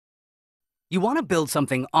You want to build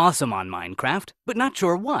something awesome on Minecraft, but not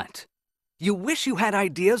sure what. You wish you had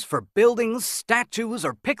ideas for buildings, statues,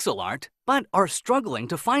 or pixel art, but are struggling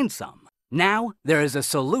to find some. Now, there is a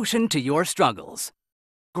solution to your struggles.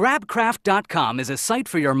 Grabcraft.com is a site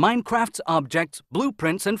for your Minecraft's objects,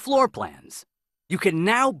 blueprints, and floor plans. You can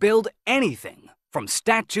now build anything, from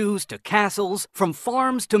statues to castles, from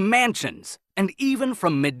farms to mansions, and even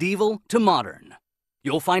from medieval to modern.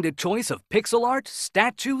 You'll find a choice of pixel art,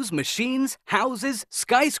 statues, machines, houses,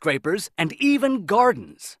 skyscrapers, and even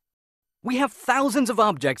gardens. We have thousands of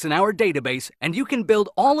objects in our database, and you can build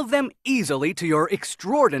all of them easily to your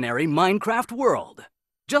extraordinary Minecraft world.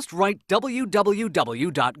 Just write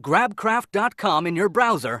www.grabcraft.com in your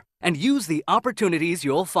browser and use the opportunities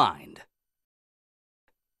you'll find.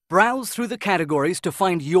 Browse through the categories to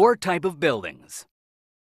find your type of buildings.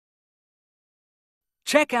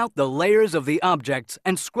 Check out the layers of the objects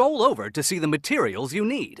and scroll over to see the materials you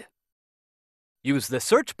need. Use the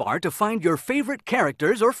search bar to find your favorite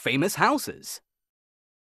characters or famous houses.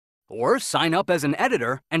 Or sign up as an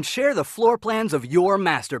editor and share the floor plans of your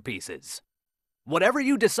masterpieces. Whatever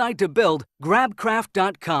you decide to build,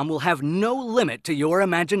 Grabcraft.com will have no limit to your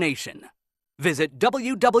imagination. Visit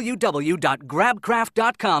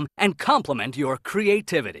www.grabcraft.com and complement your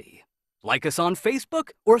creativity. Like us on Facebook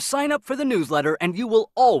or sign up for the newsletter and you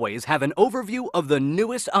will always have an overview of the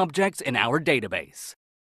newest objects in our database.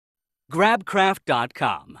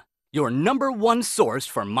 Grabcraft.com, your #1 source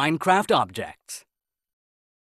for Minecraft objects.